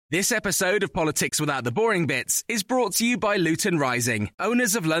This episode of Politics Without the Boring Bits is brought to you by Luton Rising,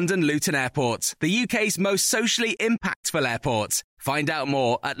 owners of London Luton Airport, the UK's most socially impactful airport. Find out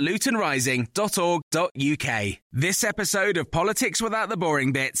more at lutonrising.org.uk. This episode of Politics Without the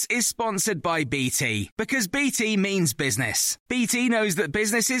Boring Bits is sponsored by BT, because BT means business. BT knows that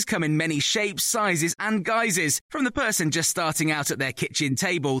businesses come in many shapes, sizes and guises, from the person just starting out at their kitchen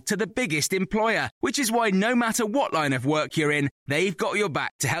table to the biggest employer, which is why no matter what line of work you're in, they've got your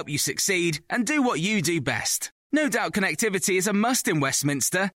back to help you succeed and do what you do best. No doubt connectivity is a must in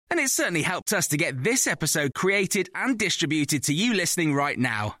Westminster, and it certainly helped us to get this episode created and distributed to you listening right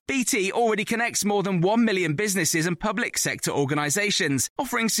now. BT already connects more than 1 million businesses and public sector organisations,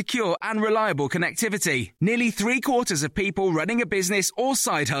 offering secure and reliable connectivity. Nearly 3/4 of people running a business or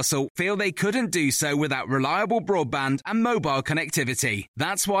side hustle feel they couldn't do so without reliable broadband and mobile connectivity.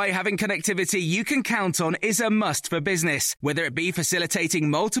 That's why having connectivity you can count on is a must for business, whether it be facilitating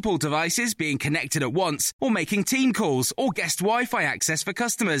multiple devices being connected at once or making team calls or guest Wi-Fi access for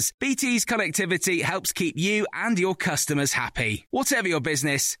customers. BT's connectivity helps keep you and your customers happy. Whatever your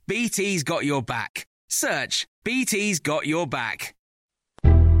business, BT's got your back. Search BT's got your back.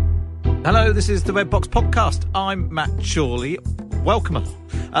 Hello, this is the Red Box Podcast. I'm Matt Chorley. Welcome along.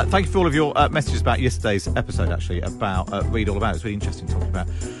 Thank you for all of your messages about yesterday's episode, actually, about Read All About It. It's really interesting talking about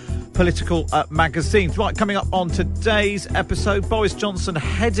political magazines. Right, coming up on today's episode, Boris Johnson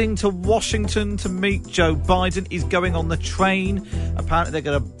heading to Washington to meet Joe Biden. He's going on the train. Apparently they're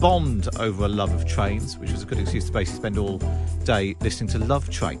going to bond over a love of trains, which was a good excuse to basically spend all day listening to Love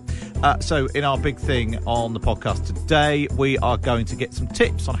Train. So in our big thing on the podcast today, we are going to get some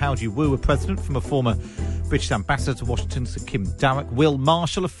tips on how do you woo a president from a former British ambassador to Washington, Sir Kim Darroch. Will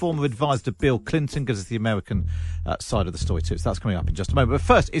Marshall, a former advisor to Bill Clinton, gives us the American side of the story too. So that's coming up in just a moment. But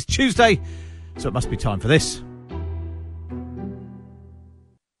first, it's Tuesday, so it must be time for this.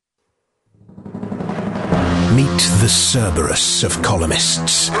 Meet the Cerberus of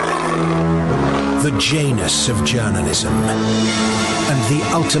columnists, the Janus of journalism, and the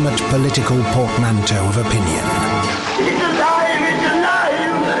ultimate political portmanteau of opinion. It's alive! It's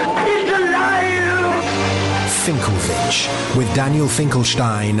alive! It's alive! Finkelvich, with Daniel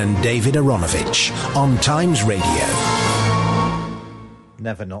Finkelstein and David Aronovich on Times Radio.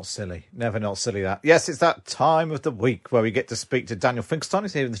 Never not silly. Never not silly, that. Yes, it's that time of the week where we get to speak to Daniel Finkelstein.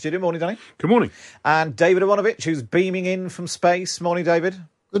 He's here in the studio. Morning, Danny. Good morning. And David Aronovich, who's beaming in from space. Morning, David.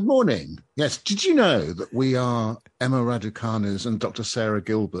 Good morning. Yes, did you know that we are Emma Raducanu's and Dr. Sarah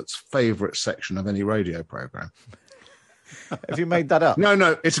Gilbert's favourite section of any radio programme? Have you made that up?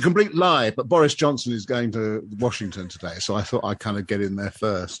 No, it's a complete lie, but Boris Johnson is going to Washington today, so I thought I'd kind of get in there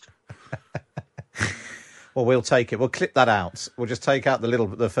first. Well, we'll take it. We'll clip that out. We'll just take out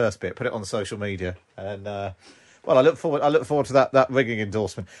the first bit, put it on social media, and well, I look forward to that rigging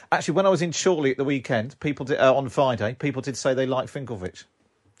endorsement. Actually, when I was in Chorley at the weekend, people did on Friday, people did say they liked Finkelvich.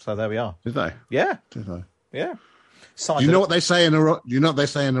 So there we are. Did they? Yeah. Did they? Yeah. Do you know what they say in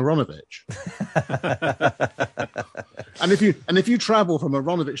Aronovich? And if you travel from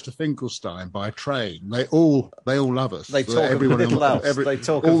Aronovich to Finkelstein by train, they all love us. They talk everyone little else. They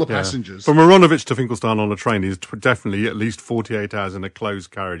talk all the passengers. From Aronovich to Finkelstein on a train is definitely at least 48 hours in a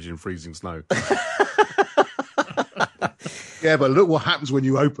closed carriage in freezing snow. Yeah, but look what happens when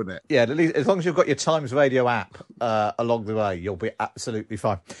you open it. Yeah, at least as long as you've got your Times Radio app along the way, you'll be absolutely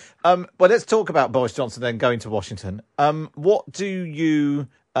fine. Well, let's talk about Boris Johnson then going to Washington. What do you...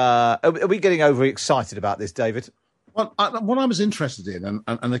 are we getting overexcited about this, David? Well, what I was interested in,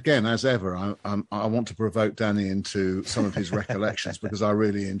 and again, as ever, I want to provoke Danny into some of his recollections because I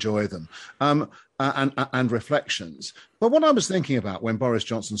really enjoy them, and reflections. But what I was thinking about when Boris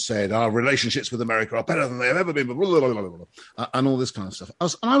Johnson said, our relationships with America are better than they've ever been, and all this kind of stuff,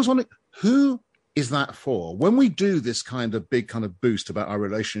 I was wondering, who is that for? When we do this kind of big kind of boost about our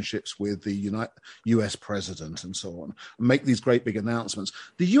relationships with the US president and so on, and make these great big announcements,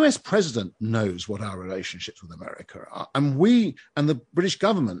 the US president knows what our relationships with America are, and the British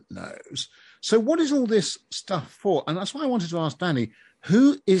government knows. So what is all this stuff for? And that's why I wanted to ask Danny,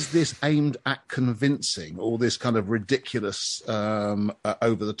 who is this aimed at convincing, all this kind of ridiculous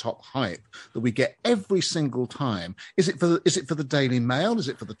over-the-top hype that we get every single time? Is it for the Daily Mail? Is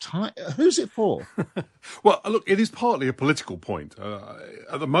it for the Times? Who's it for? Well, look, it is partly a political point.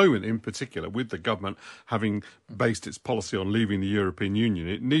 At the moment, in particular, with the government having based its policy on leaving the European Union,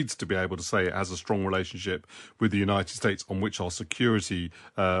 it needs to be able to say it has a strong relationship with the United States on which our security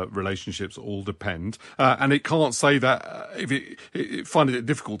relationships all depend. And it can't say that if it find it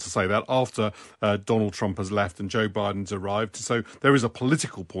difficult to say that after Donald Trump has left and Joe Biden's arrived. So there is a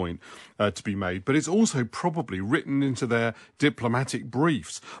political point to be made, but it's also probably written into their diplomatic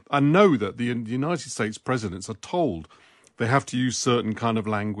briefs. I know that the United States presidents are told they have to use certain kind of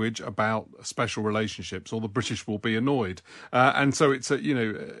language about special relationships, or the British will be annoyed. And so it's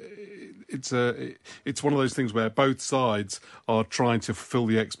it's one of those things where both sides are trying to fulfill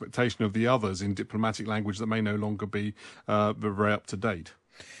the expectation of the others in diplomatic language that may no longer be very up to date.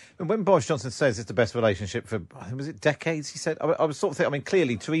 And when Boris Johnson says it's the best relationship for, was it decades, he said? I was sort of thinking,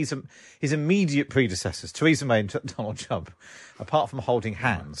 clearly, his immediate predecessors, Theresa May and Donald Trump, apart from holding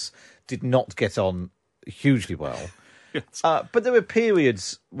hands, did not get on hugely well. Yes. But there were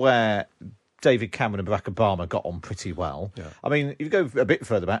periods where David Cameron and Barack Obama got on pretty well. Yeah. If you go a bit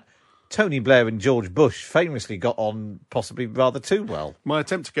further back, Tony Blair and George Bush famously got on possibly rather too well. My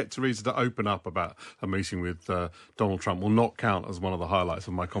attempt to get Theresa to open up about a meeting with Donald Trump will not count as one of the highlights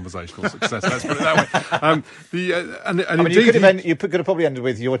of my conversational success. Let's put it that way. You could have probably ended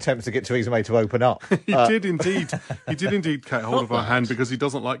with your attempts to get Theresa May to open up. He did indeed take hold of her hand because he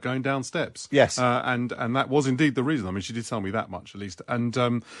doesn't like going down steps. Yes, and that was indeed the reason. She did tell me that much at least.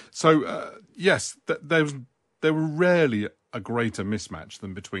 And yes, there were rarely a greater mismatch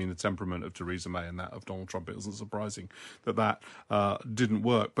than between the temperament of Theresa May and that of Donald Trump. It wasn't surprising that didn't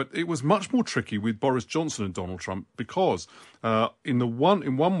work. But it was much more tricky with Boris Johnson and Donald Trump because in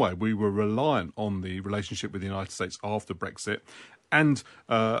one way we were reliant on the relationship with the United States after Brexit, and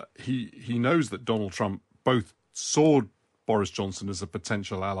he knows that Donald Trump both saw Boris Johnson as a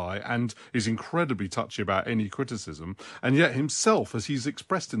potential ally and is incredibly touchy about any criticism, and yet himself, as he's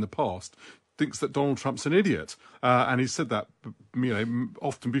expressed in the past, thinks that Donald Trump's an idiot, and he's said that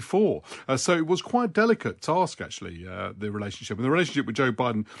often before. So it was quite a delicate task, actually, the relationship. And the relationship with Joe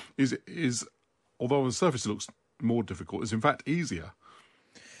Biden is, although on the surface it looks more difficult, is in fact easier.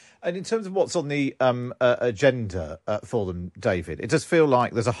 And in terms of what's on the agenda for them, David, it does feel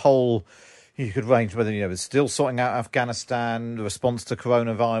like there's a whole... You could range whether, it's still sorting out Afghanistan, the response to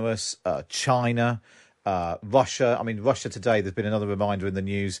coronavirus, China... Russia. Russia today, there's been another reminder in the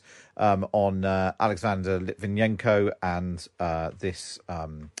news on Alexander Litvinenko and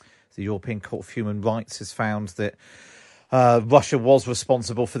the European Court of Human Rights has found that Russia was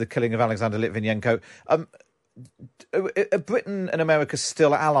responsible for the killing of Alexander Litvinenko. Are Britain and America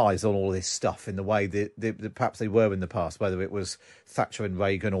still allies on all this stuff in the way that perhaps they were in the past, whether it was Thatcher and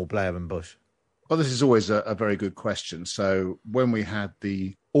Reagan or Blair and Bush? Well, this is always a very good question. So when we had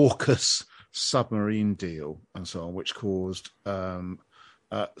the AUKUS submarine deal and so on, which caused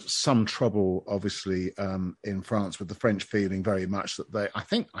some trouble, obviously, in France, with the French feeling very much that I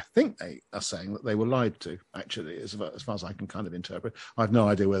think they are saying that they were lied to, actually, as far as I can kind of interpret. I have no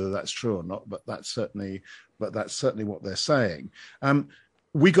idea whether that's true or not, but that's certainly what they're saying.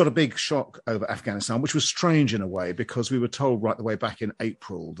 We got a big shock over Afghanistan, which was strange in a way, because we were told right the way back in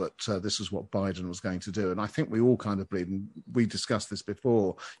April that this is what Biden was going to do. And I think we all kind of believe, and we discussed this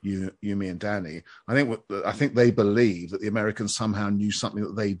before, you, me and Danny, I think they believe that the Americans somehow knew something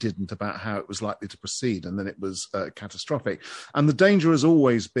that they didn't about how it was likely to proceed, and then it was catastrophic. And the danger has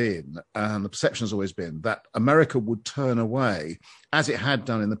always been, and the perception has always been, that America would turn away, as it had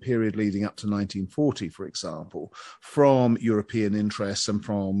done in the period leading up to 1940, for example, from European interests and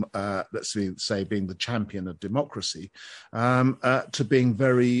from, let's say, being the champion of democracy, to being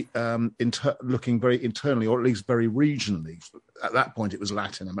very looking very internally, or at least very regionally. At that point, it was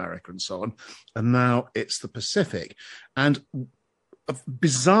Latin America and so on, and now it's the Pacific. And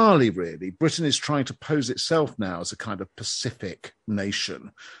bizarrely, really, Britain is trying to pose itself now as a kind of Pacific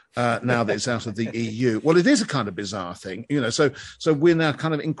nation, now that it's out of the EU. Well, it is a kind of bizarre thing, so we're now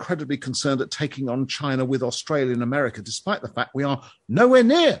kind of incredibly concerned at taking on China with Australia and America, despite the fact we are nowhere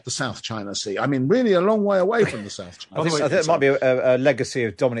near the South China Sea. Really a long way away from the South China Sea. I think it might be a legacy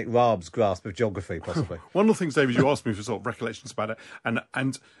of Dominic Raab's grasp of geography, possibly. One of the things, David, you asked me for sort of recollections about it,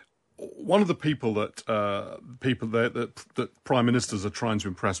 and one of the people that prime ministers are trying to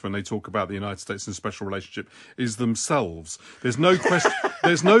impress when they talk about the United States and special relationship is themselves. There's no question.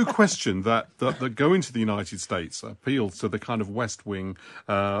 There's no question that going to the United States appeals to the kind of West Wing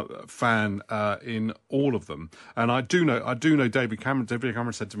fan in all of them. And I do know David Cameron. David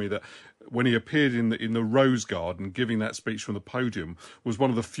Cameron said to me that when he appeared in the Rose Garden giving that speech from the podium was one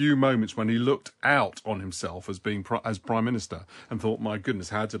of the few moments when he looked out on himself as being as prime minister and thought, my goodness,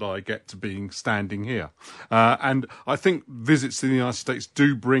 how did I get to standing here? And I think visits to the United States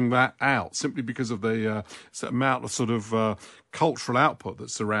do bring that out, simply because of the amount of sort of cultural output that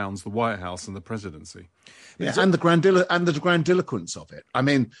surrounds the White House and the presidency. Yeah, and the grandiloquence of it. I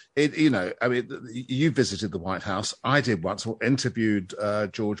mean, you visited the White House. I did once, or interviewed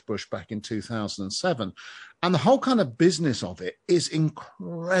George Bush back in 2007. And the whole kind of business of it is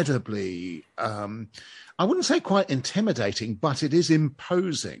incredibly, I wouldn't say quite intimidating, but it is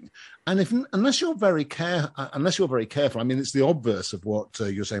imposing. And unless you're very careful, I mean, it's the obverse of what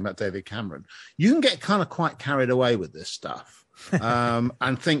you're saying about David Cameron. You can get kind of quite carried away with this stuff.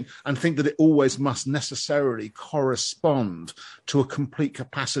 And think that it always must necessarily correspond to a complete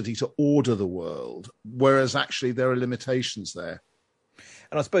capacity to order the world, whereas actually there are limitations there.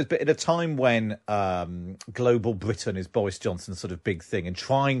 And I suppose, but at a time when global Britain is Boris Johnson's sort of big thing, and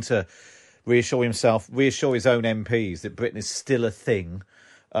trying to reassure his own MPs that Britain is still a thing,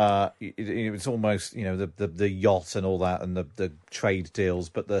 it's almost, the yacht and all that, and the trade deals,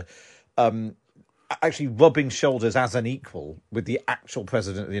 but the actually rubbing shoulders as an equal with the actual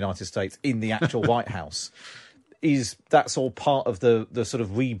president of the United States in the actual White House. That's all part of the sort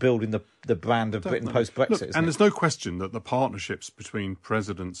of rebuilding the brand of Britain post-Brexit, and there's no question that the partnerships between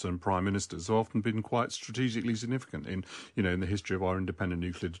presidents and prime ministers have often been quite strategically significant in the history of our independent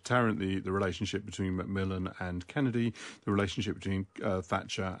nuclear deterrent, the relationship between Macmillan and Kennedy, the relationship between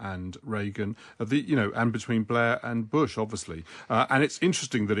Thatcher and Reagan, and between Blair and Bush, obviously. And it's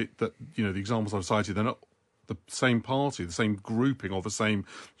interesting that the examples I've cited, they're not the same party, the same grouping of the same,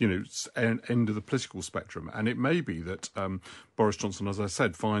 end of the political spectrum. And it may be that Boris Johnson, as I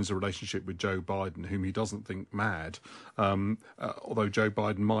said, finds a relationship with Joe Biden, whom he doesn't think mad, although Joe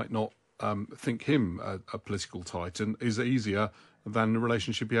Biden might not think him a political titan, is easier than the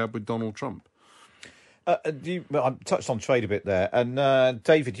relationship he had with Donald Trump. I touched on trade a bit there, and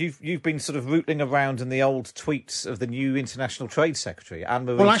David, you've been sort of rootling around in the old tweets of the new International Trade Secretary,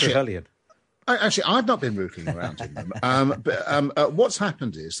 Anne-Marie Trevelyan. Actually, I've not been rootling around in them. But what's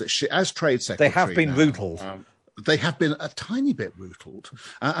happened is that she, as trade secretary, they have been rootled. They have been a tiny bit rootled,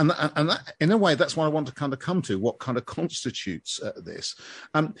 and that, in a way, that's what I want to kind of come to. What kind of constitutes this?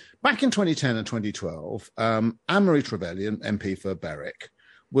 Back in 2010 and 2012, Anne-Marie Trevelyan, MP for Berwick,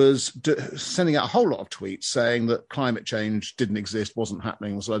 was sending out a whole lot of tweets saying that climate change didn't exist, wasn't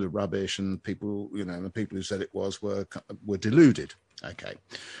happening, was a load of rubbish, and people, the people who said it were deluded. Okay,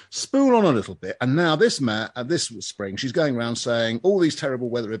 spool on a little bit, and now this spring she's going around saying all these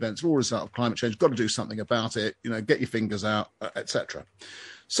terrible weather events are all a result of climate change. Got to do something about it. Get your fingers out, etc.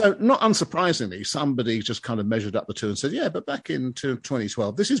 So, not unsurprisingly, somebody just kind of measured up the two and said, "Yeah, but back in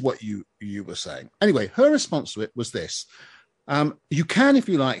 2012, this is what you were saying." Anyway, her response to it was this: "You can, if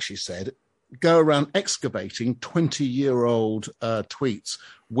you like," she said, "go around excavating 20-year-old tweets,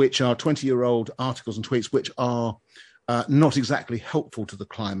 which are 20-year-old articles and tweets, which are." Not exactly helpful to the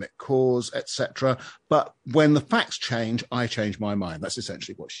climate cause, etc. But when the facts change, I change my mind. That's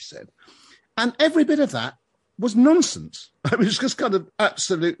essentially what she said. And every bit of that was nonsense. It was just kind of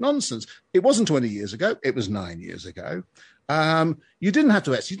absolute nonsense. It wasn't 20 years ago. It was 9 years ago. You didn't have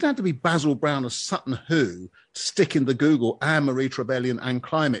to be Basil Brown or Sutton Hoo to stick in the Google Anne-Marie Trevelyan and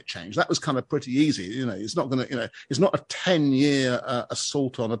climate change. That was kind of pretty easy. It's not going to, it's not a 10-year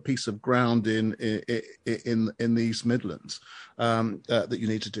assault on a piece of ground in the East Midlands that you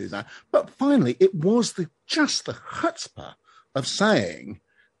need to do that. But finally, it was just the chutzpah of saying,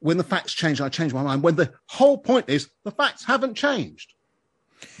 when the facts change, I change my mind, when the whole point is the facts haven't changed.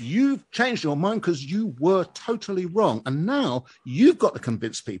 You've changed your mind because you were totally wrong. And now you've got to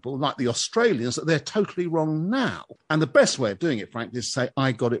convince people, like the Australians, that they're totally wrong now. And the best way of doing it, frankly, is to say,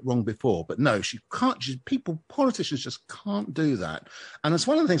 I got it wrong before. But no, she can't. Politicians just can't do that. And it's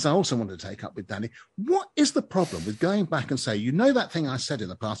one of the things I also wanted to take up with Danny. What is the problem with going back and say, that thing I said in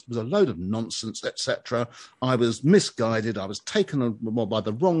the past was a load of nonsense, etc. I was misguided. I was taken by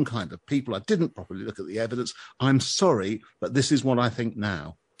the wrong kind of people. I didn't properly look at the evidence. I'm sorry, but this is what I think now.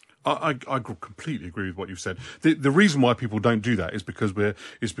 I completely agree with what you've said. The reason why people don't do that is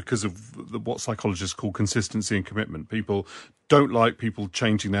because of what psychologists call consistency and commitment. People don't like people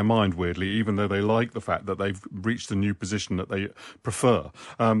changing their mind weirdly, even though they like the fact that they've reached a new position that they prefer.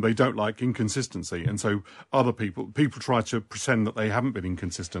 They don't like inconsistency. And so other people try to pretend that they haven't been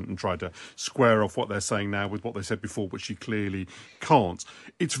inconsistent and try to square off what they're saying now with what they said before, which she clearly can't.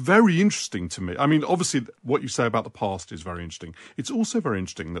 It's very interesting to me. I mean, obviously, what you say about the past is very interesting. It's also very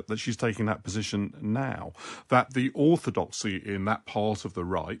interesting that she's taking that position now, that the orthodoxy in that part of the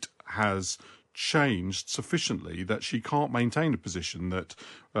right has changed sufficiently that she can't maintain a position that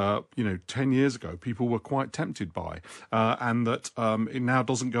 10 years ago people were quite tempted by, and that it now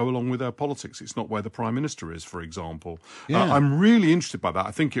doesn't go along with her politics. It's not where the Prime Minister is, for example. I'm really interested by that.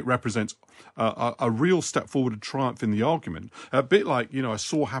 I think it represents a real step forward, a triumph in the argument, a bit like I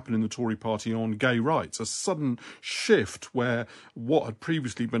saw happen in the Tory party on gay rights, a sudden shift where what had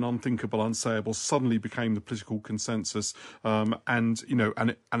previously been unthinkable, unsayable suddenly became the political consensus, and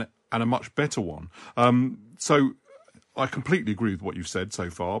a much better one. So I completely agree with what you've said so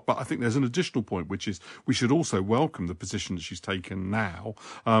far, but I think there's an additional point, which is we should also welcome the position that she's taken now.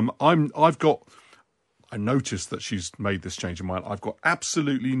 I noticed that she's made this change of mind. I've got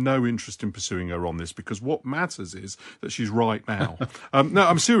absolutely no interest in pursuing her on this, because what matters is that she's right now. No,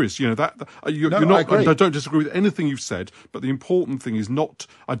 I'm serious. You're not. I don't disagree with anything you've said, but the important thing is not.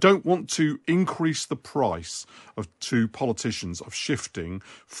 I don't want to increase the price to politicians of shifting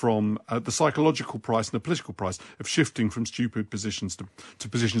from the psychological price and the political price of shifting from stupid positions to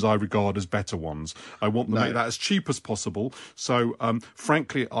positions I regard as better ones. I want to make that as cheap as possible. So,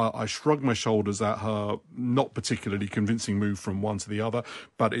 frankly, I shrug my shoulders at her not particularly convincing move from one to the other,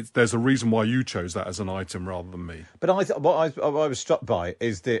 but there's a reason why you chose that as an item rather than me. But what I was struck by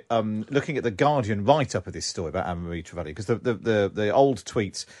is that looking at the Guardian write-up of this story about Anne-Marie Trevelyan, because the old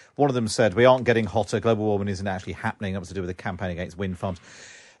tweets, one of them said, "We aren't getting hotter, global warming isn't actually happening." That was to do with the campaign against wind farms.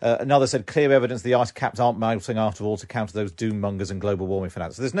 Another said, "Clear evidence the ice caps aren't melting after all to counter those doom mongers and global warming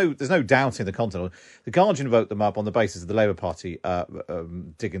fanatics." So there's no doubt in the content. The Guardian wrote them up on the basis of the Labour Party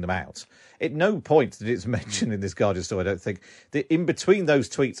digging them out. At no point did it's mentioned in this Guardian story, I don't think, that in between those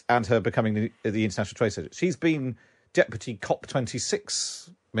tweets and her becoming the International Trade Secretary, she's been Deputy COP26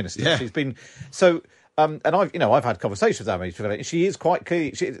 Minister. Yeah. She's been so. And I've had conversations with Anne-Marie Trevelyan. She is quite clearly.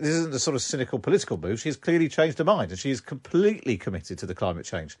 This isn't a sort of cynical political move. She's clearly changed her mind, and she is completely committed to the climate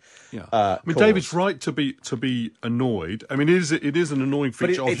change. Yeah, cause. David's right to be annoyed. I mean, it is an annoying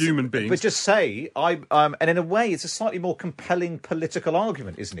feature of human beings. But just say and in a way, it's a slightly more compelling political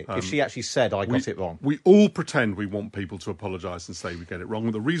argument, isn't it? If she actually said, "I got it wrong." We all pretend we want people to apologise and say we get it wrong.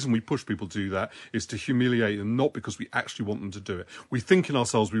 And the reason we push people to do that is to humiliate them, not because we actually want them to do it. We think in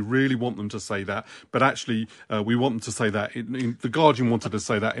ourselves we really want them to say that, but actually, we want them to say that. The Guardian wanted to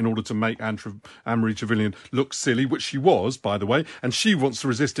say that in order to make Anne-Marie Trevelyan look silly, which she was, by the way, and she wants to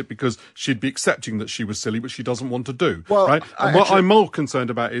resist it because she'd be accepting that she was silly, which she doesn't want to do. Well, right? And what I'm more concerned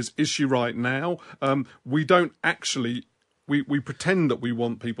about is she right now? We don't actually. We pretend that we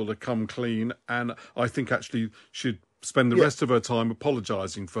want people to come clean, and I think actually should spend the rest of her time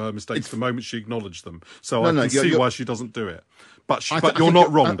apologising for her mistakes the moment she acknowledged them. So I can see why she doesn't do it. But you're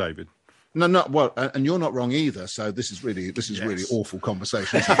not wrong, David. No. Well, and you're not wrong either. So this is really awful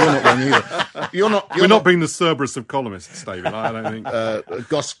conversation. So you're not wrong either. We're not being the Cerberus of columnists, David. I don't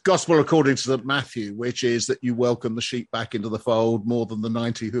think. Gospel according to St. Matthew, which is that you welcome the sheep back into the fold more than the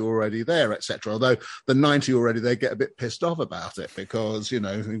 90 who are already there, etc. Although the 90 already there get a bit pissed off about it because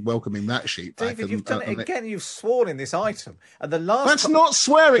welcoming that sheep back. David, you've done it again. You've sworn in this item, and that's not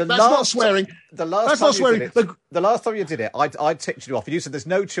swearing. That's not swearing. The last time you did it, I tipped you off, and you said there's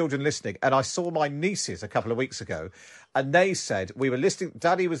no children listening. And I saw my nieces a couple of weeks ago, and they said we were listening.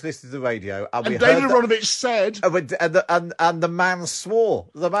 Daddy was listening to the radio, and we David Aronovich said, and the man swore.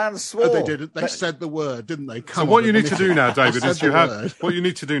 The man swore. Oh, they did. They said the word, didn't they? What you need to do now, David,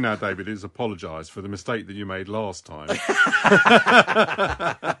 is apologise for the mistake that you made last time.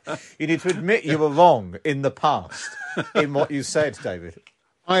 You need to admit you were wrong in the past in what you said, David.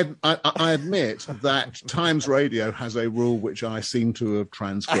 I admit that Times Radio has a rule which I seem to have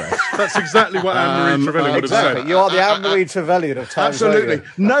transgressed. That's exactly what Anne-Marie Trevelyan would have said. You are the Anne-Marie Trevelyan of Times Radio. Absolutely.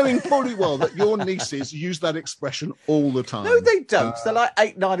 Knowing fully well that your nieces use that expression all the time. No, they don't. They're like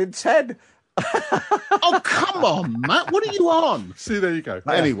 8, 9 and 10. Oh, come on, Matt. What are you on? See, there you go.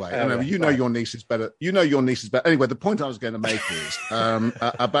 Anyway, you know your nieces better. You know your nieces better. Anyway, the point I was going to make is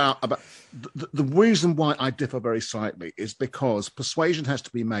about the reason why I differ very slightly is because persuasion has to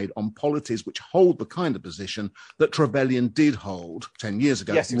be made on polities which hold the kind of position that Trevelyan did hold 10 years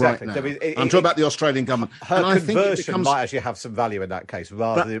ago. Yes, exactly. Right now. I'm talking about the Australian government. Her conversion might actually have some value in that case,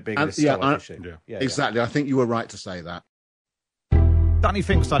 rather than it being a historic issue. Yeah, exactly. I think you were right to say that. Danny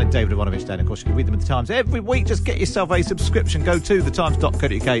Finkelstein and David Aronovich there. And of course, you can read them in the Times every week. Just get yourself a subscription. Go to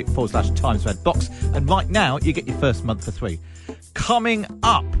thetimes.co.uk/Times Red Box. And right now, you get your first month for free. Coming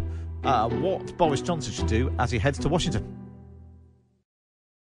up, what Boris Johnson should do as he heads to Washington.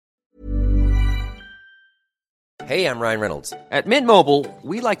 Hey, I'm Ryan Reynolds. At Mint Mobile,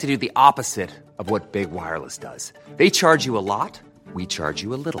 we like to do the opposite of what Big Wireless does. They charge you a lot. we charge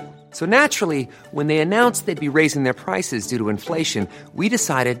you a little. So naturally, when they announced they'd be raising their prices due to inflation, we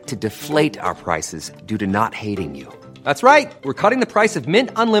decided to deflate our prices due to not hating you. That's right. We're cutting the price of Mint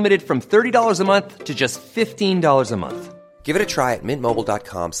Unlimited from $30 a month to just $15 a month. Give it a try at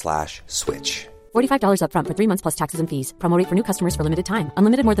mintmobile.com/switch. $45 up front for 3 months plus taxes and fees. Promo rate for new customers for limited time.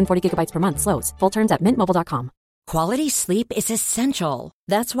 Unlimited more than 40 gigabytes per month slows. Full terms at mintmobile.com. Quality sleep is essential.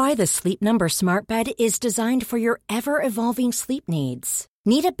 That's why the Sleep Number Smart Bed is designed for your ever-evolving sleep needs.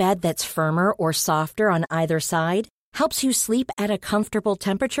 Need a bed that's firmer or softer on either side? Helps you sleep at a comfortable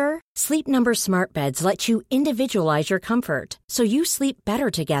temperature? Sleep Number Smart Beds let you individualize your comfort, so you sleep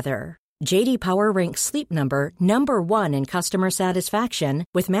better together. J.D. Power ranks Sleep Number number 1 in customer satisfaction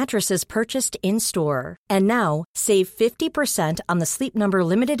with mattresses purchased in-store. And now, save 50% on the Sleep Number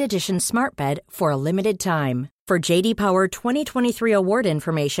Limited Edition Smart Bed for a limited time. For J.D. Power 2023 award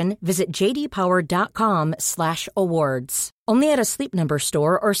information, visit jdpower.com/awards. Only at a Sleep Number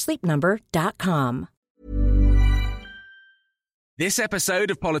store or sleepnumber.com. This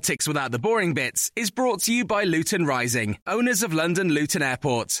episode of Politics Without the Boring Bits is brought to you by Luton Rising, owners of London Luton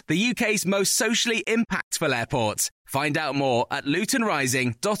Airport, the UK's most socially impactful airport. Find out more at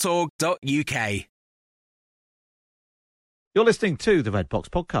lutonrising.org.uk. You're listening to the Red Box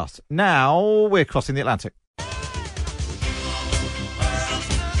Podcast. Now we're crossing the Atlantic.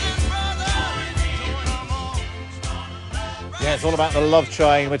 Yeah, it's all about the love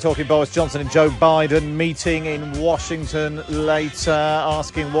train. We're talking Boris Johnson and Joe Biden meeting in Washington later,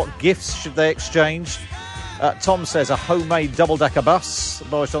 asking what gifts should they exchange. Tom says a homemade double-decker bus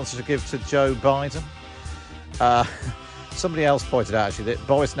Boris Johnson should give to Joe Biden. Somebody else pointed out, actually, that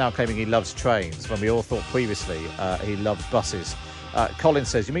Boris now claiming he loves trains when we all thought previously he loved buses. Colin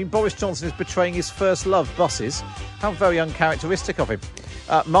says, you mean Boris Johnson is betraying his first love, buses? How very uncharacteristic of him.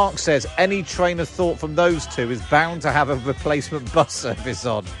 Mark says, any train of thought from those two is bound to have a replacement bus service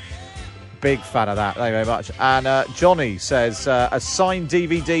on. Big fan of that, thank you very much. And Johnny says, a signed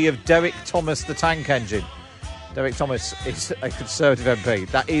DVD of Derek Thomas, the tank engine. Derek Thomas is a Conservative MP.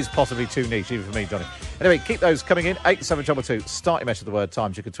 That is possibly too niche, even for me, Johnny. Anyway, keep those coming in. 87222. Start your message with the word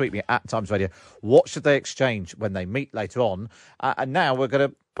Times. You can tweet me at Times Radio. What should they exchange when they meet later on? And now we're going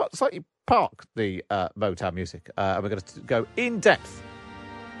to slightly park the Motown music. And we're going to go in depth.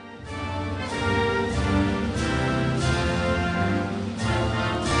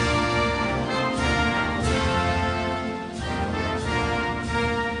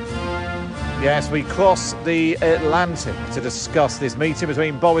 Yes, we cross the Atlantic to discuss this meeting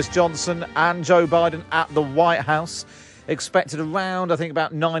between Boris Johnson and Joe Biden at the White House. Expected around, I think,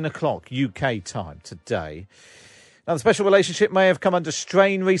 about 9 o'clock UK time today. Now, the special relationship may have come under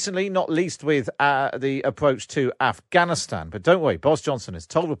strain recently, not least with the approach to Afghanistan. But don't worry, Boris Johnson has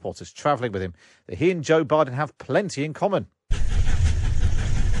told reporters travelling with him that he and Joe Biden have plenty in common.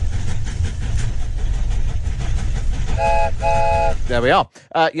 There we are.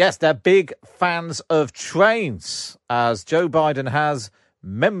 Yes, they're big fans of trains, as Joe Biden has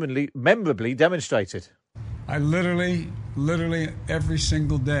memorably demonstrated. I literally every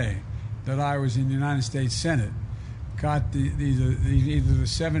single day that I was in the United States Senate got either the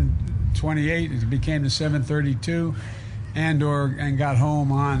 728, it became the 732, and got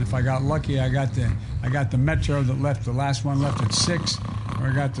home on. If I got lucky, I got the Metro that left. The last one left at 6, or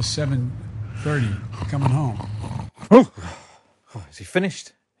I got the 730 coming home. Oh, is he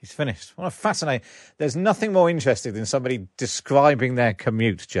finished? He's finished. What a fascinating. There's nothing more interesting than somebody describing their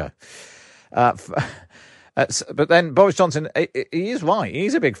commute, Joe. But then Boris Johnson, he is right.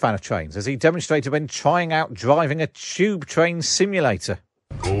 He's a big fan of trains, as he demonstrated when trying out driving a tube train simulator.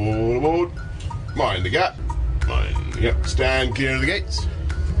 All aboard. Mind the gap. Mind the gap. Stand clear of the gates.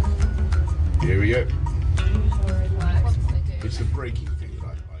 Here we go. It's the braking thing that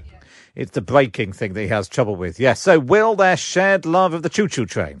I like. It's the braking thing that he has trouble with. Yes. So will their shared love of the choo-choo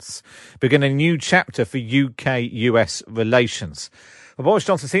trains begin a new chapter for UK-US relations? Well, Boris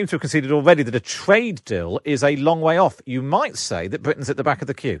Johnson seems to have conceded already that a trade deal is a long way off. You might say that Britain's at the back of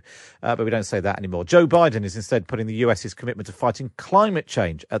the queue, but we don't say that anymore. Joe Biden is instead putting the US's commitment to fighting climate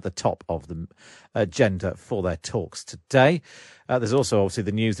change at the top of the agenda for their talks today. There's also obviously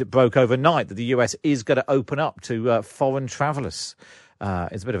the news that broke overnight that the US is going to open up to foreign travellers.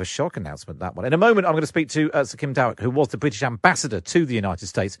 It's a bit of a shock announcement, that one. In a moment, I'm going to speak to Sir Kim Darroch, who was the British ambassador to the United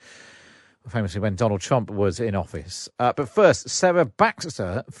States, famously when Donald Trump was in office. But first, Sarah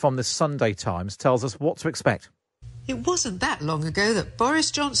Baxter from the Sunday Times tells us what to expect. It wasn't that long ago that Boris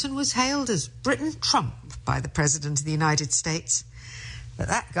Johnson was hailed as Britain Trump by the President of the United States. But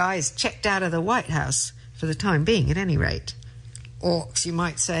that guy's checked out of the White House, for the time being at any rate. Orcs, you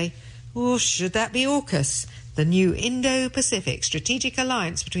might say. Or should that be AUKUS? The new Indo-Pacific strategic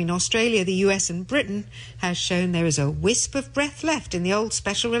alliance between Australia, the US and Britain has shown there is a wisp of breath left in the old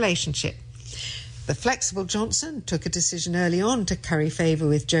special relationship. The flexible Johnson took a decision early on to curry favour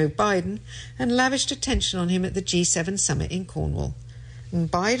with Joe Biden and lavished attention on him at the G7 summit in Cornwall. And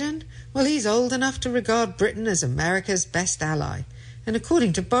Biden? Well, he's old enough to regard Britain as America's best ally. And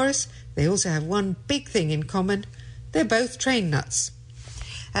according to Boris, they also have one big thing in common. They're both train nuts.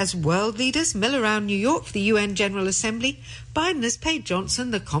 As world leaders mill around New York for the UN General Assembly, Biden has paid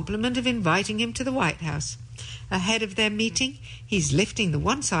Johnson the compliment of inviting him to the White House. Ahead of their meeting, he's lifting the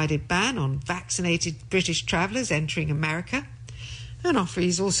one-sided ban on vaccinated British travellers entering America. An offer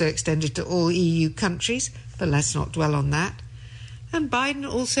he's also extended to all EU countries, but let's not dwell on that. And Biden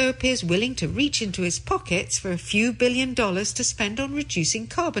also appears willing to reach into his pockets for a few $1 billion to spend on reducing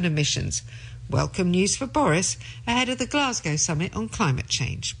carbon emissions. Welcome news for Boris ahead of the Glasgow summit on climate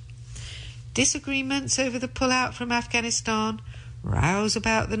change. Disagreements over the pullout from Afghanistan, rows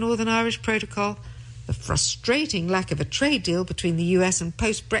about the Northern Irish Protocol, the frustrating lack of a trade deal between the US and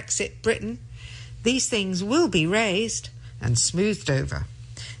post-Brexit Britain. These things will be raised and smoothed over.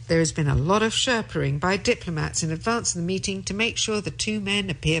 There has been a lot of sherpering by diplomats in advance of the meeting to make sure the two men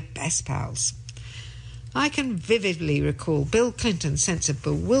appear best pals. I can vividly recall Bill Clinton's sense of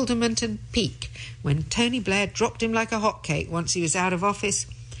bewilderment and pique when Tony Blair dropped him like a hotcake once he was out of office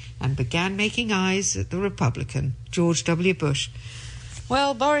and began making eyes at the Republican, George W. Bush.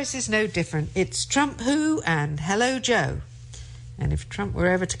 Well, Boris is no different. It's Trump who and hello Joe. And if Trump were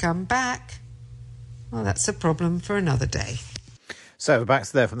ever to come back, well, that's a problem for another day. Sarah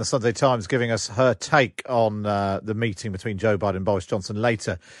Baxter there from the Sunday Times giving us her take on the meeting between Joe Biden and Boris Johnson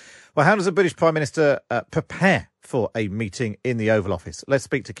later. Well, how does a British Prime Minister prepare for a meeting in the Oval Office? Let's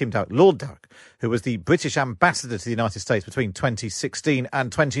speak to Kim Darroch, Lord Darroch, who was the British ambassador to the United States between 2016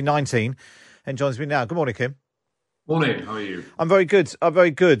 and 2019 and joins me now. Good morning, Kim. Morning, how are you? I'm very good.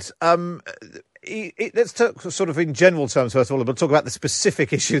 Let's talk sort of in general terms, first of all, but talk about the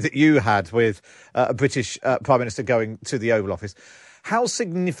specific issue that you had with a British Prime Minister going to the Oval Office. How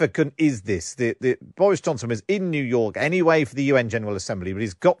significant is this? Boris Johnson was in New York anyway for the UN General Assembly, but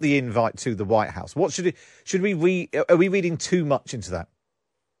he's got the invite to the White House. What should we read? Are we reading too much into that?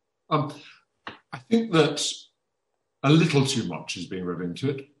 I think that a little too much is being read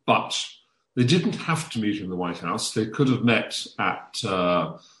into it, but they didn't have to meet in the White House. They could have met at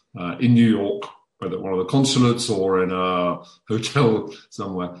in New York, whether at one of the consulates or in a hotel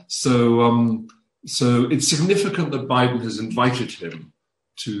somewhere. So it's significant that Biden has invited him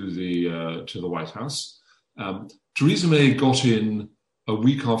to the White House. Theresa May got in a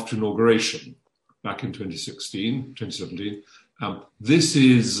week after inauguration back in 2017. This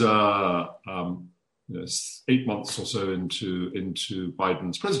is 8 months or so into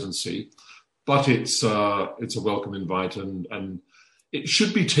Biden's presidency, but it's a welcome invite, and it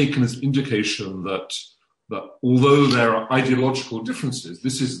should be taken as an indication that although there are ideological differences,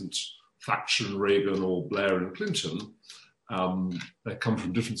 this isn't Thatcher and Reagan or Blair and Clinton. They come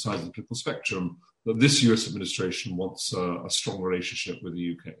from different sides of the political spectrum. That this US administration wants a strong relationship with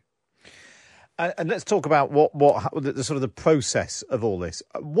the UK. And let's talk about what the sort of the process of all this.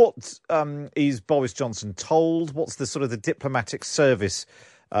 What is Boris Johnson told? What's the sort of the diplomatic service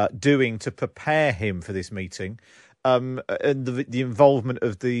doing to prepare him for this meeting, and the involvement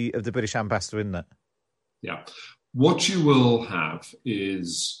of the British ambassador in that? Yeah, what you will have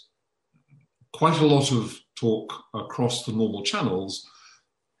is quite a lot of talk across the normal channels,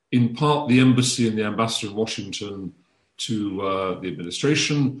 in part the embassy and the ambassador in Washington to the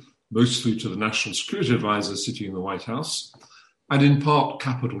administration, mostly to the National Security Advisor sitting in the White House, and in part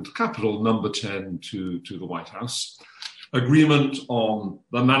capital to capital, number 10 to the White House. Agreement on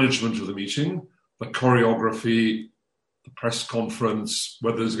the management of the meeting, the choreography, the press conference,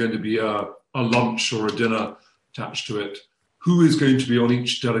 whether there's going to be a lunch or a dinner attached to it, who is going to be on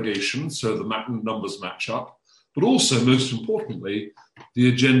each delegation, so the numbers match up, but also, most importantly, the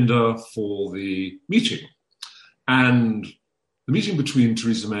agenda for the meeting. And the meeting between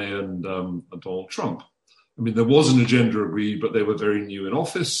Theresa May and Donald Trump, I mean, there was an agenda agreed, but they were very new in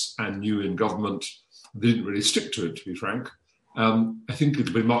office and new in government. They didn't really stick to it, to be frank. I think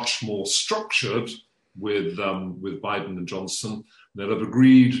it'll be much more structured with Biden and Johnson. They'll have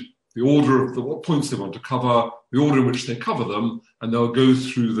agreed the order of what points they want to cover, the order in which they cover them, and they'll go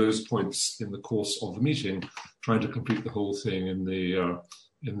through those points in the course of the meeting, trying to complete the whole thing in the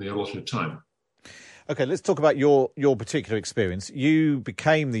allotted time. Okay, let's talk about your particular experience. You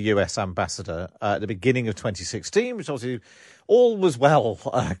became the US ambassador at the beginning of 2016, which obviously all was well,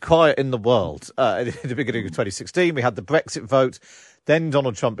 quiet in the world. At the beginning of 2016, we had the Brexit vote. Then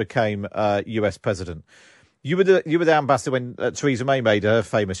Donald Trump became US president. You were the ambassador when Theresa May made her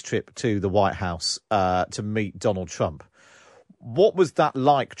famous trip to the White House to meet Donald Trump. What was that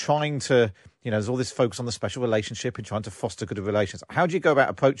like, trying to, there's all this focus on the special relationship and trying to foster good relations. How do you go about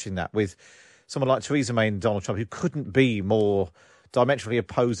approaching that with someone like Theresa May and Donald Trump, who couldn't be more diametrically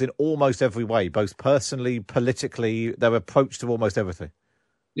opposed in almost every way, both personally, politically, their approach to almost everything?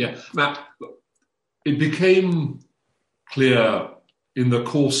 Yeah. Now, it became clear in the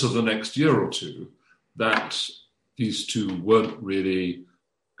course of the next year or two that these two weren't really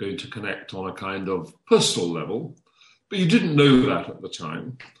going to connect on a kind of personal level. But you didn't know that at the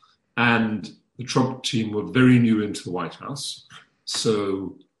time. And the Trump team were very new into the White House.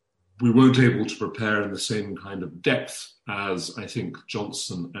 So we weren't able to prepare in the same kind of depth as I think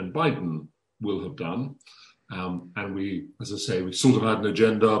Johnson and Biden will have done. And we, as I say, we sort of had an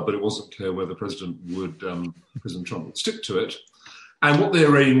agenda, but it wasn't clear whether President Trump would stick to it. And what they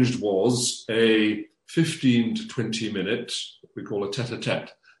arranged was a 15 to 20 minute, we call a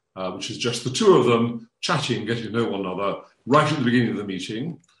tete-a-tete, which is just the two of them chatting, getting to know one another right at the beginning of the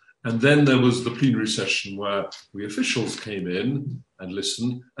meeting. And then there was the plenary session where we officials came in and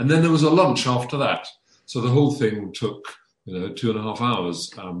listened. And then there was a lunch after that. So the whole thing took, 2.5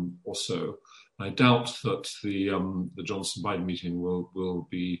 hours or so. I doubt that the Johnson-Biden meeting will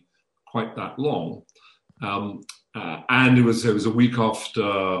be quite that long. And it was a week after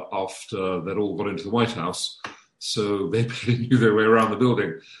they'd all got into the White House. So they knew their way around the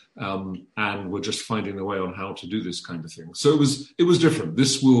building and were just finding their way on how to do this kind of thing. So it was different.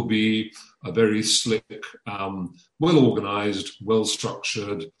 This will be a very slick, well-organized,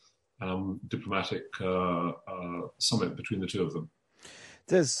 well-structured diplomatic summit between the two of them.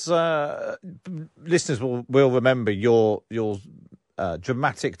 There's listeners will remember your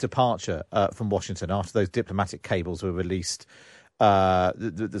dramatic departure from Washington after those diplomatic cables were released. Some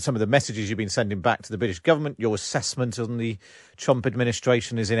of the messages you've been sending back to the British government, your assessment on the Trump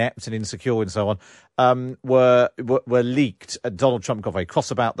administration is inept and insecure and so on, were leaked. Donald Trump got very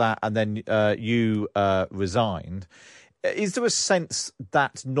cross about that, and then you resigned. Is there a sense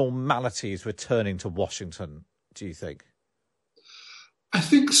that normality is returning to Washington, do you think? I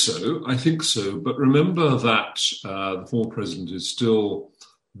think so. But remember that the former president is still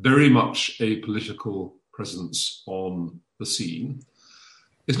very much a political presence on the scene.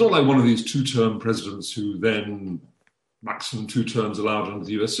 It's not like one of these two-term presidents who then, maximum 2 terms allowed under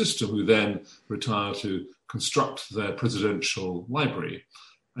the US system, who then retire to construct their presidential library.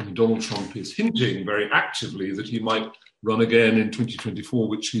 I mean, Donald Trump is hinting very actively that he might run again in 2024,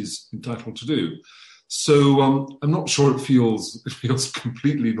 which he's entitled to do. So I'm not sure it feels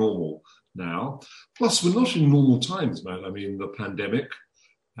completely normal now. Plus, we're not in normal times, Matt. I mean, the pandemic,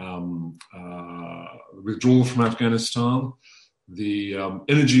 withdrawal from Afghanistan, the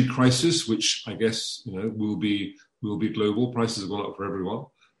energy crisis, which I guess will be global. Prices have gone up for everyone,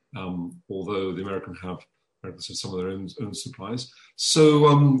 although the Americans have some of their own supplies.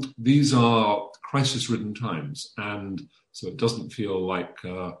 So these are crisis-ridden times, and so it doesn't feel like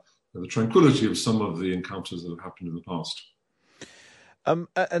the tranquility of some of the encounters that have happened in the past.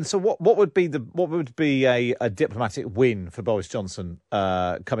 And so, what would be a diplomatic win for Boris Johnson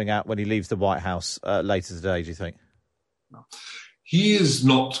coming out when he leaves the White House later today? Do you think? No. He is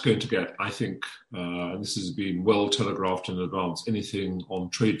not going to get, I think, and this has been well telegraphed in advance, anything on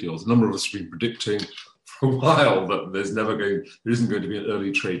trade deals. A number of us have been predicting for a while that there isn't going to be an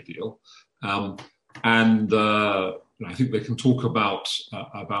early trade deal, and I think they can talk about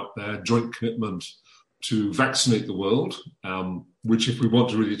their joint commitment to vaccinate the world, which, if we want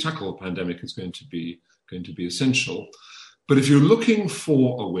to really tackle the pandemic, is going to be essential. But if you're looking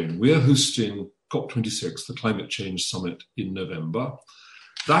for a win, we are hosting COP26, the Climate Change Summit, in November.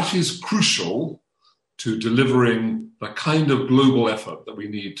 That is crucial to delivering the kind of global effort that we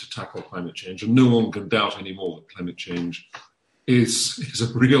need to tackle climate change. And no one can doubt anymore that climate change is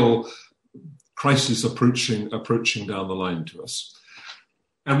a real crisis approaching down the line to us.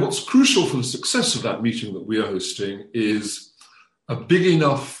 And what's crucial for the success of that meeting that we are hosting is a big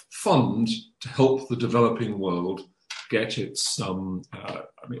enough fund to help the developing world get its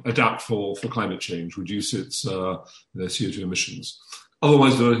adapt for climate change, reduce its their CO2 emissions.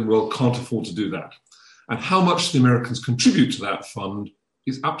 Otherwise, the developing world can't afford to do that. And how much the Americans contribute to that fund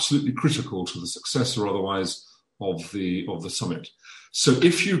is absolutely critical to the success or otherwise of the summit. So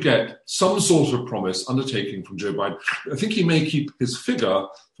if you get some sort of promise undertaking from Joe Biden, I think he may keep his figure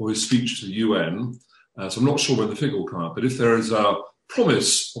for his speech to the UN. So I'm not sure when the figure will come out, but if there is a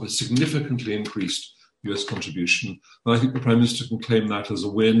promise of a significantly increased US contribution, then I think the Prime Minister can claim that as a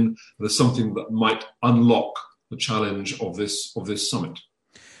win and as something that might unlock the challenge of this summit.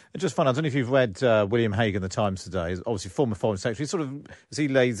 Just fun, I don't know if you've read William Hague in the Times today, obviously former Foreign Secretary, sort of, as he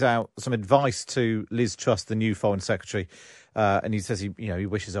lays out some advice to Liz Truss, the new Foreign Secretary, and he says he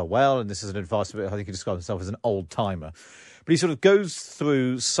wishes her well, and this is an advice, I think he describes himself as an old-timer. But he sort of goes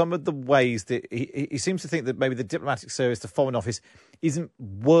through some of the ways that he seems to think that maybe the diplomatic service, the Foreign Office, isn't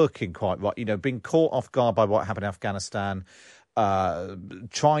working quite right, being caught off guard by what happened in Afghanistan,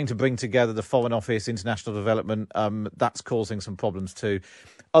 trying to bring together the Foreign Office, international development, that's causing some problems too.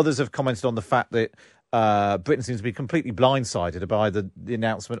 Others have commented on the fact that Britain seems to be completely blindsided by the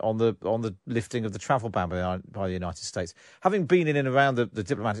announcement on the lifting of the travel ban by the United States. Having been in and around the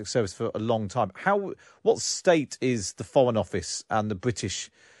diplomatic service for a long time, what state is the Foreign Office and the British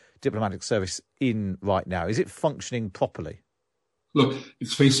diplomatic service in right now? Is it functioning properly? Look,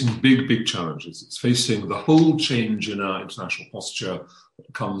 it's facing big challenges. It's facing the whole change in our international posture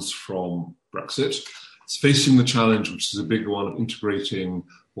that comes from Brexit. It's facing the challenge, which is a big one, of integrating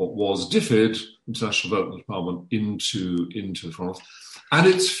what was DFID, International Development Department, into the Foreign Office. And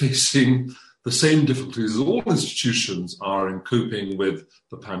it's facing the same difficulties as all institutions are in coping with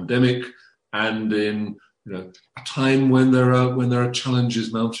the pandemic and in a time when there are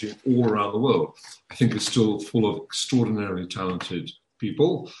challenges mounting all around the world. I think it's still full of extraordinarily talented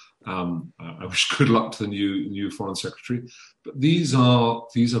people. I wish good luck to the new Foreign Secretary. But these are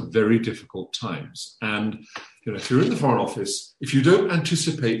very difficult times. And if you're in the Foreign Office, if you don't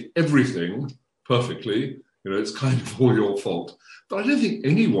anticipate everything perfectly, it's kind of all your fault. But I don't think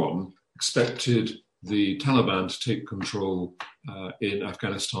anyone expected the Taliban to take control in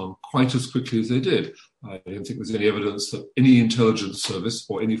Afghanistan quite as quickly as they did. I don't think there's any evidence that any intelligence service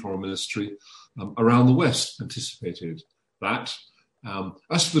or any foreign ministry around the West anticipated that.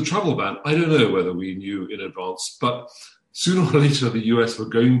 As for the travel ban, I don't know whether we knew in advance, but sooner or later the US were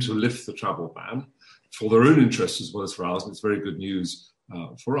going to lift the travel ban for their own interests as well as for ours, and it's very good news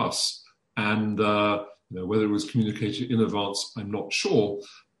for us. And whether it was communicated in advance, I'm not sure,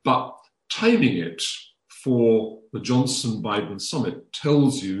 but timing it for the Johnson-Biden summit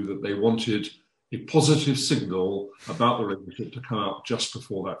tells you that they wanted a positive signal about the relationship to come out just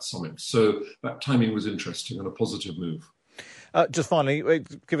before that summit. So that timing was interesting and a positive move. Just finally,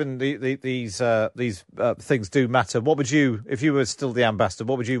 given these things do matter, what would you, if you were still the ambassador,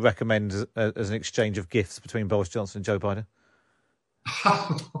 what would you recommend as an exchange of gifts between Boris Johnson and Joe Biden?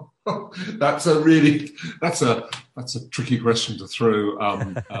 That's a tricky question to throw. I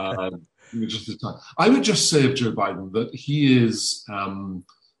would just say of Joe Biden that he is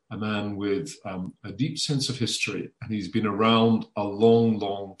a man with a deep sense of history, and he's been around a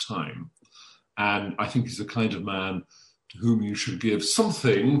long time. And I think he's the kind of man to whom you should give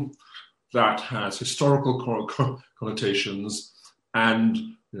something that has historical connotations and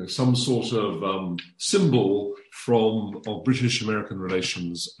some sort of symbol of British-American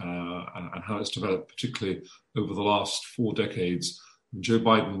relations and how it's developed, particularly over the last 4 decades. Joe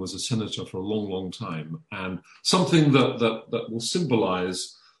Biden was a senator for a long time, and something that will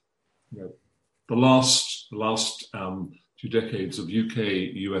symbolize the last 2 decades of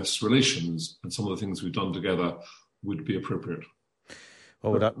UK-US relations and some of the things we've done together would be appropriate.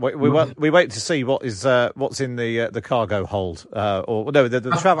 Well, we wait to see what's in the cargo hold,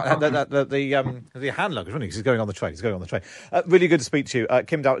 the travel the handler, because he's going on the train. Really good to speak to you,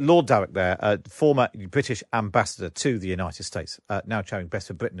 Kim Darroch, Lord Darroch, there, former British ambassador to the United States, now chairing Best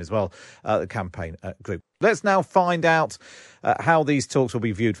for Britain as well, the campaign group. Let's now find out how these talks will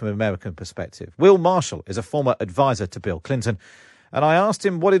be viewed from an American perspective. Will Marshall is a former advisor to Bill Clinton, and I asked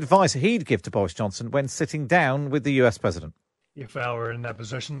him what advice he'd give to Boris Johnson when sitting down with the US president. If I were in that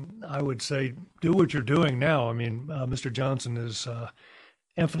position, I would say, do what you're doing now. I mean, Mr. Johnson is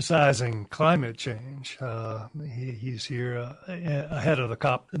emphasizing climate change. He's here ahead of the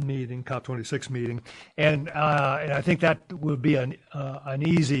COP26 meeting. And I think that would be an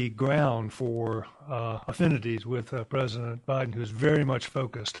easy ground for affinities with President Biden, who's very much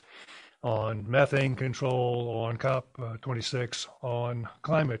focused on methane control, on COP26, on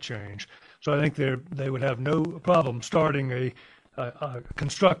climate change. So I think they would have no problem starting a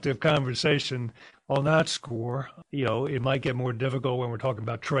constructive conversation on that score. It might get more difficult when we're talking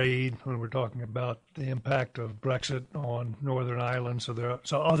about trade, when we're talking about the impact of Brexit on Northern Ireland. So there are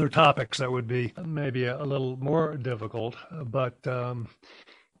other topics that would be maybe a little more difficult. But I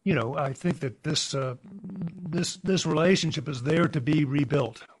think that this relationship is there to be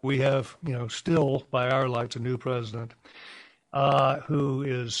rebuilt. We have, still by our lights, a new president who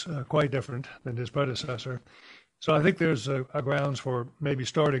is quite different than his predecessor. So I think there's a grounds for maybe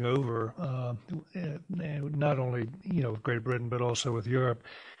starting over, not only with Great Britain but also with Europe.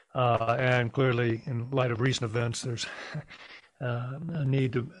 And clearly, in light of recent events, there's a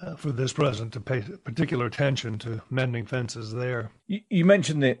need for this president to pay particular attention to mending fences there. You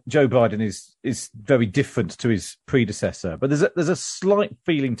mentioned that Joe Biden is very different to his predecessor, but there's a slight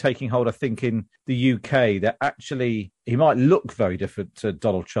feeling taking hold, I think, in the UK that actually he might look very different to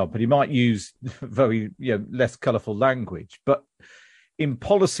Donald Trump, and he might use very less colourful language, but in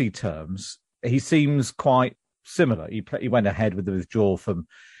policy terms, he seems quite similar. He went ahead with the withdrawal from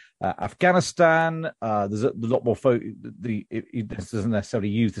Afghanistan. There's a lot more. He doesn't necessarily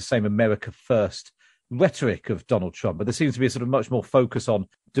use the same America First rhetoric of Donald Trump, but there seems to be a sort of much more focus on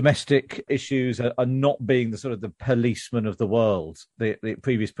domestic issues and not being the sort of the policeman of the world the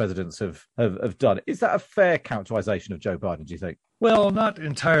previous presidents have done. Is that a fair characterization of Joe Biden, do you think? Well, not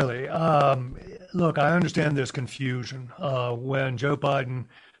entirely. Look, I understand there's confusion when Joe Biden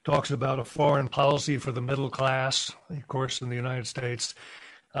talks about a foreign policy for the middle class, of course, in the United States.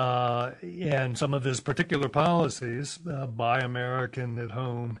 And some of his particular policies, Buy American at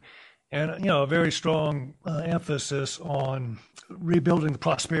Home, and a very strong emphasis on rebuilding the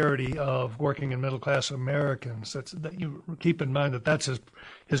prosperity of working and middle class Americans. That you keep in mind that's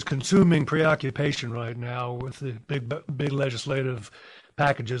his consuming preoccupation right now with the big legislative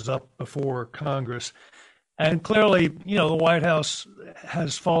packages up before Congress. And clearly, the White House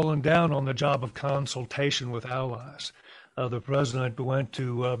has fallen down on the job of consultation with allies. The president went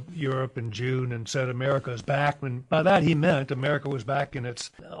to Europe in June and said America is back. And by that he meant America was back in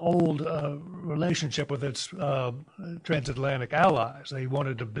its old relationship with its transatlantic allies. They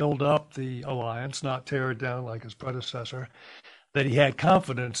wanted to build up the alliance, not tear it down like his predecessor. That he had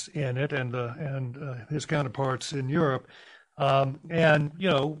confidence in it and his counterparts in Europe.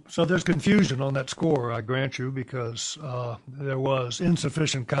 So there's confusion on that score, I grant you, because there was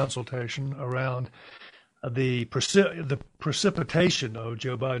insufficient consultation around the precipitation of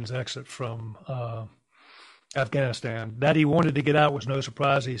Joe Biden's exit from Afghanistan. That he wanted to get out was no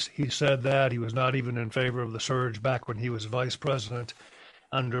surprise. He said that. He was not even in favor of the surge back when he was vice president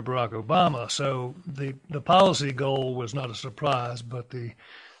under Barack Obama. So the policy goal was not a surprise, but the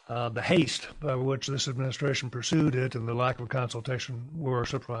haste by which this administration pursued it and the lack of consultation were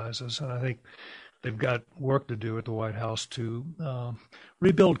surprises. And I think they've got work to do at the White House to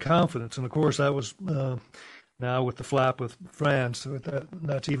rebuild confidence. And of course, that was now with the flap with France.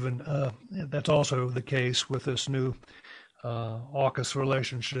 That's also the case with this new AUKUS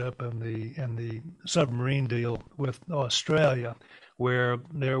relationship and the submarine deal with Australia, where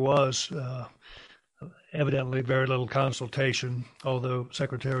there was evidently very little consultation, although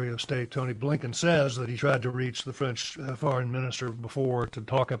Secretary of State Tony Blinken says that he tried to reach the French foreign minister before to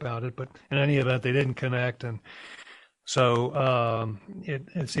talk about it, but in any event, they didn't connect. And so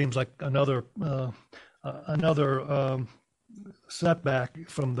it seems like another setback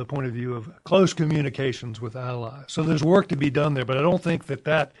from the point of view of close communications with allies. So there's work to be done there, but I don't think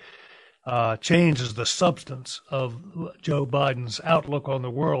that changes the substance of Joe Biden's outlook on the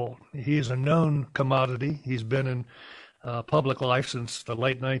world. He is a known commodity. He's been in public life since the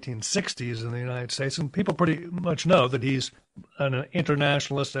late 1960s in the United States, and people pretty much know that he's an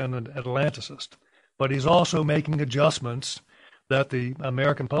internationalist and an Atlanticist. But he's also making adjustments that the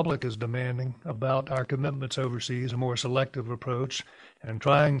American public is demanding about our commitments overseas, a more selective approach, and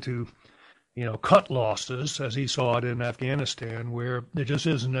trying to cut losses, as he saw it in Afghanistan, where there just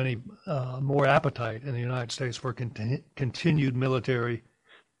isn't any more appetite in the United States for continued military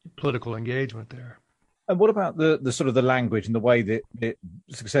political engagement there. And what about the sort of the language and the way that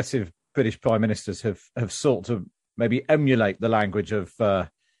successive British prime ministers have sought to maybe emulate the language of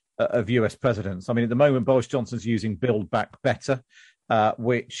US presidents? I mean, at the moment, Boris Johnson's using Build Back Better,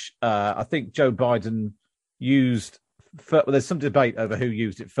 which I think Joe Biden used. Well, there's some debate over who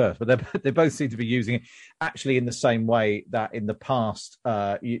used it first, but they both seem to be using it actually in the same way that in the past,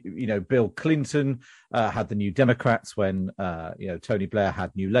 Bill Clinton had the New Democrats when, Tony Blair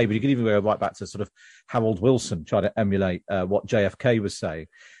had New Labour. You can even go right back to sort of Harold Wilson trying to emulate what JFK was saying.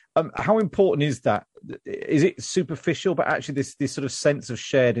 How important is that? Is it superficial, but actually this sort of sense of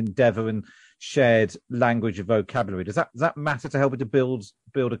shared endeavour and shared language and vocabulary, does that matter to helping to build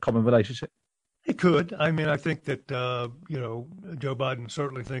a common relationship? It could. I mean, I think that, Joe Biden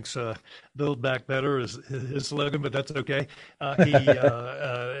certainly thinks Build Back Better is his slogan, but that's okay.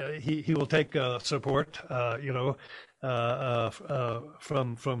 He will take support,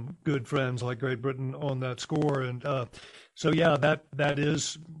 from good friends like Great Britain on that score. And so, yeah, that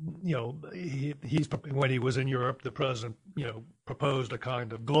is, he's when he was in Europe, the president, proposed a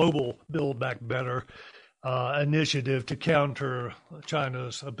kind of global Build Back Better initiative to counter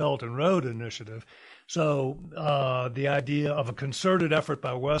China's Belt and Road Initiative. So the idea of a concerted effort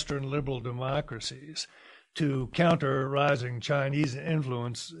by Western liberal democracies to counter rising Chinese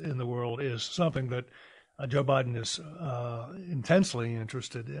influence in the world is something that Joe Biden is intensely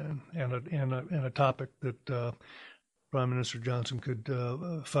interested in, and a topic that Prime Minister Johnson could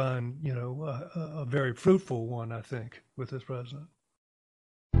find, a very fruitful one, I think, with this president.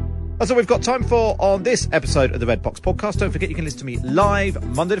 That's all we've got time for on this episode of the Red Box Podcast. Don't forget you can listen to me live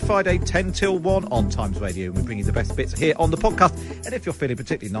Monday to Friday, 10 till 1 on Times Radio. We bring you the best bits here on the podcast. And if you're feeling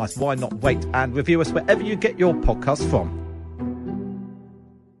particularly nice, why not wait and review us wherever you get your podcasts from.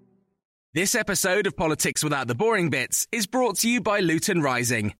 This episode of Politics Without the Boring Bits is brought to you by Luton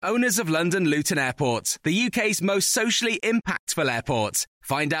Rising, owners of London Luton Airport, the UK's most socially impactful airport.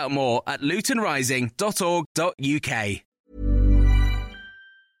 Find out more at lutonrising.org.uk.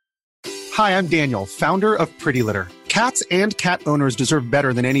 Hi, I'm Daniel, founder of Pretty Litter. Cats and cat owners deserve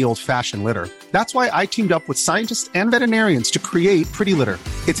better than any old-fashioned litter. That's why I teamed up with scientists and veterinarians to create Pretty Litter.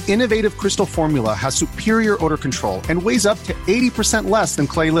 Its innovative crystal formula has superior odor control and weighs up to 80% less than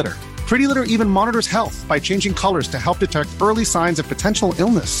clay litter. Pretty Litter even monitors health by changing colors to help detect early signs of potential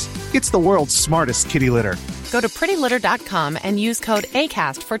illness. It's the world's smartest kitty litter. Go to prettylitter.com and use code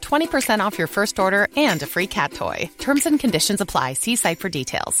ACAST for 20% off your first order and a free cat toy. Terms and conditions apply. See site for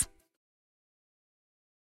details.